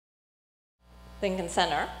Lincoln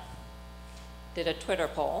Center did a Twitter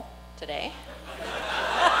poll today.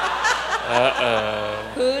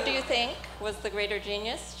 Who do you think was the greater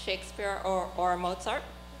genius, Shakespeare or Mozart?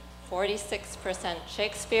 46%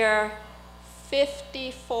 Shakespeare,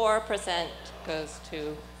 54% goes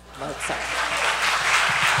to Mozart.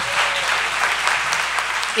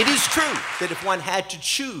 It is true that if one had to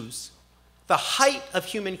choose the height of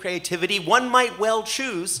human creativity, one might well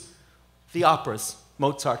choose the operas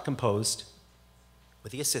Mozart composed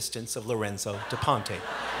with the assistance of Lorenzo da Ponte.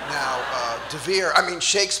 Now,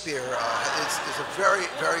 Shakespeare is a very,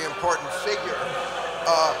 very important figure.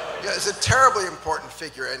 It's a terribly important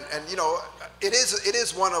figure, and you know, it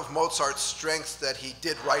is one of Mozart's strengths that he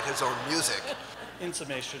did write his own music. In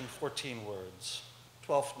summation, 14 words: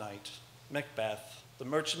 Twelfth Night, Macbeth, The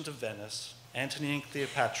Merchant of Venice, Antony and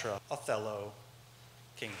Cleopatra, Othello,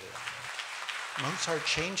 King Lear. Mozart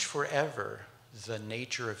changed forever the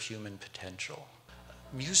nature of human potential.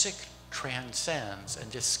 Music transcends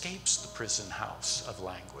and escapes the prison house of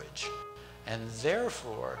language. And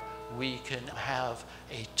therefore, we can have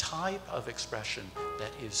a type of expression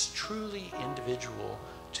that is truly individual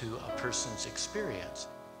to a person's experience.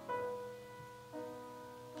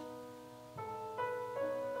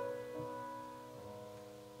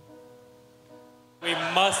 We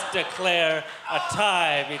must declare a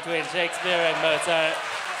tie between Shakespeare and Mozart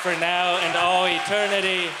for now and all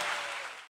eternity.